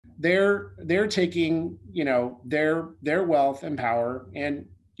they're taking, their wealth and power, and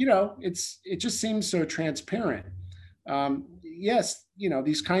it just seems so transparent. Yes,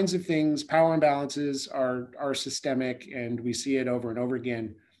 these kinds of things, power imbalances are systemic, and we see it over and over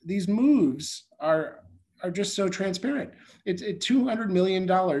again. These moves are just so transparent. It's $200 million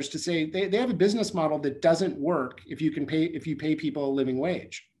to say they have a business model that doesn't work if you pay people a living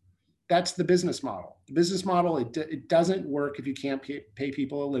wage. That's the business model. The business model, it doesn't work if you can't pay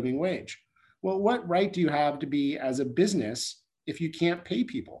people a living wage. Well, what right do you have to be as a business if you can't pay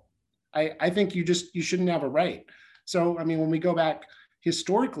people? I think you shouldn't have a right. So, I mean, when we go back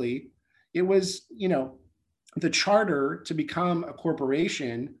historically, it was, the charter to become a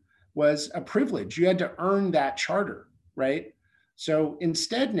corporation was a privilege. You had to earn that charter, right? So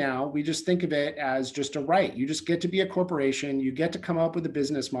instead, now we just think of it as just a right. You just get to be a corporation. You get to come up with a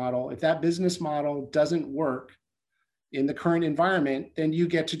business model. If that business model doesn't work in the current environment, then you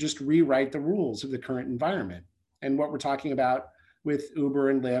get to just rewrite the rules of the current environment. And what we're talking about with Uber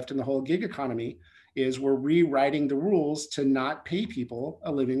and Lyft and the whole gig economy is we're rewriting the rules to not pay people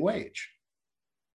a living wage.